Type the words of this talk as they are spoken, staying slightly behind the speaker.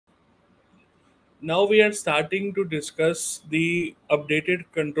Now we are starting to discuss the updated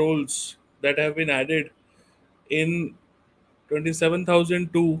controls that have been added in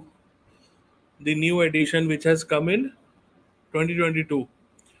 27002, the new edition which has come in 2022.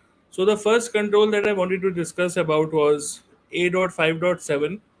 So the first control that I wanted to discuss about was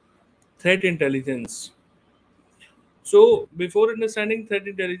A.5.7, threat intelligence. So before understanding threat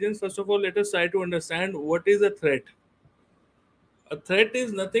intelligence, first of all, let us try to understand what is a threat. A threat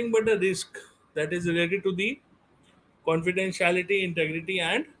is nothing but a risk that is related to the confidentiality, integrity,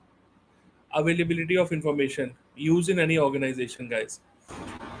 and availability of information used in any organization, guys.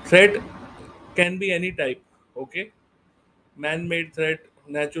 Threat can be any type, okay? Man-made threat,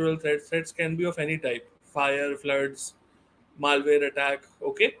 natural threats can be of any type. Fire, floods, malware attack,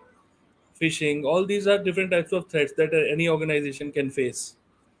 okay? Phishing, all these are different types of threats that any organization can face,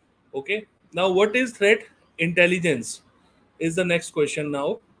 okay? Now, what is threat intelligence is the next question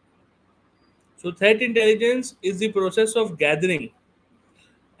now. So, threat intelligence is the process of gathering,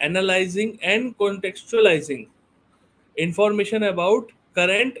 analyzing, and contextualizing information about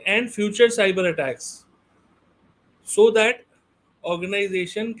current and future cyber attacks so that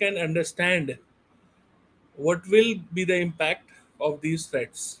organization can understand what will be the impact of these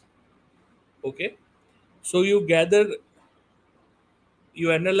threats. Okay, so you gather,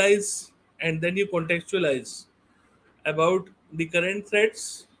 you analyze, and then you contextualize about the current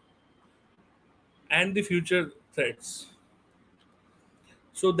threats and the future threats.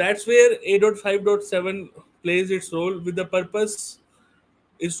 So that's where A.5.7 plays its role, with the purpose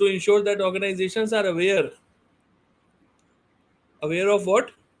is to ensure that organizations are aware of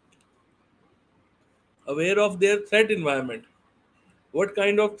what, aware of their threat environment. What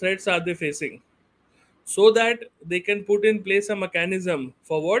kind of threats are they facing, so that they can put in place a mechanism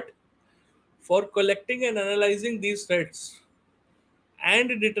for what, for collecting and analyzing these threats and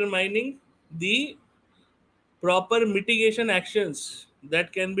determining the proper mitigation actions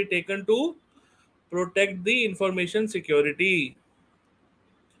that can be taken to protect the information security.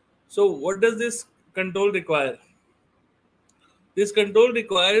 So what does this control require? This control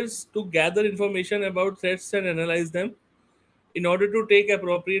requires to gather information about threats and analyze them in order to take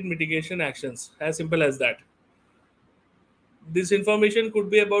appropriate mitigation actions. As simple as that. This information could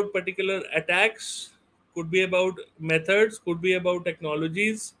be about particular attacks, could be about methods, could be about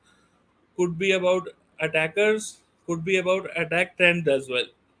technologies, could be about attackers, could be about attack trends as well.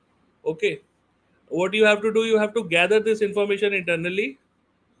 Okay. What you have to do, you have to gather this information internally,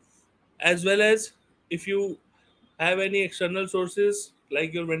 as well as if you have any external sources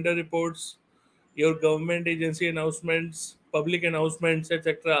like your vendor reports, your government agency announcements, public announcements,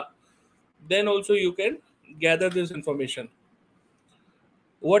 etc., then also you can gather this information.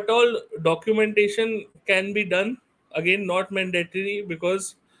 What all documentation can be done, again not mandatory,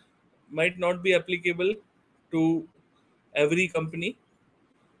 because might not be applicable to every company.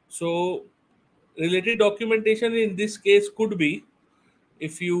 So related documentation in this case could be,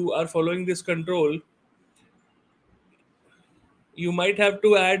 if you are following this control, you might have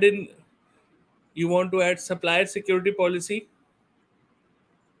to add in, you want to add supplier security policy.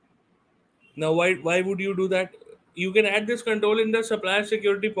 Now why would you do that? You can add this control in the supplier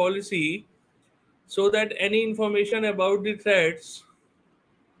security policy, so that any information about the threats,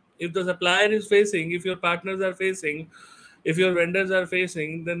 if the supplier is facing, if your partners are facing, if your vendors are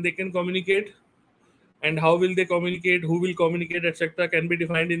facing, then they can communicate. And how will they communicate, who will communicate, etc., can be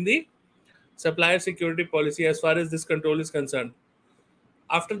defined in the supplier security policy as far as this control is concerned.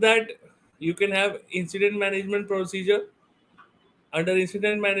 After that, you can have incident management procedure. Under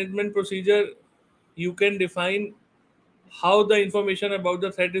incident management procedure, you can define how the information about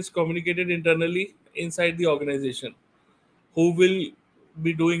the threat is communicated internally inside the organization. Who will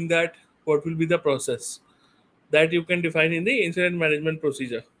be doing that? What will be the process? That you can define in the incident management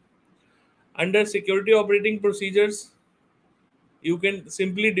procedure. Under security operating procedures, you can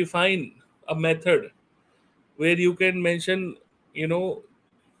simply define a method where you can mention, you know,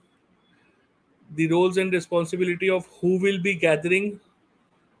 the roles and responsibility of who will be gathering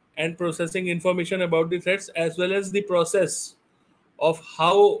and processing information about the threats, as well as the process of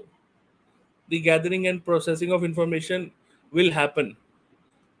how the gathering and processing of information will happen.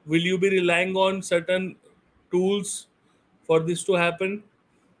 Will you be relying on certain tools for this to happen,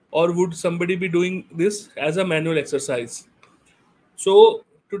 or would somebody be doing this as a manual exercise? So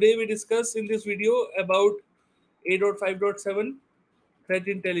today we discuss in this video about A.5.7 threat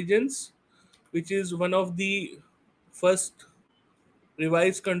intelligence, which is one of the first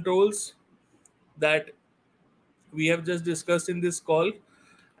revised controls that we have just discussed in this call.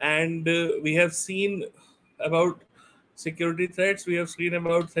 And we have seen about security threats, we have seen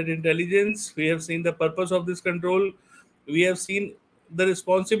about threat intelligence, we have seen the purpose of this control, we have seen the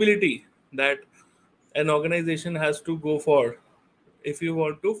responsibility that an organization has to go for if you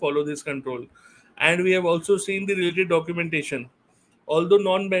want to follow this control. And we have also seen the related documentation, although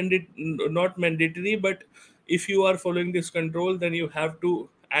not mandatory, but if you are following this control, then you have to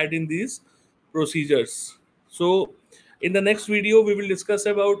add in these procedures. So in the next video we will discuss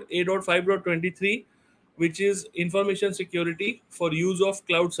about 8.5.23, which is information security for use of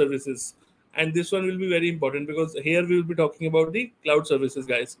cloud services. And this one will be very important because here we will be talking about the cloud services,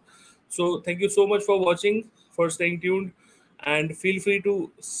 guys. So thank you so much for watching, for staying tuned, and feel free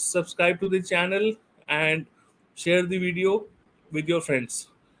to subscribe to the channel and share the video with your friends.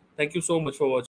 Thank you so much for watching.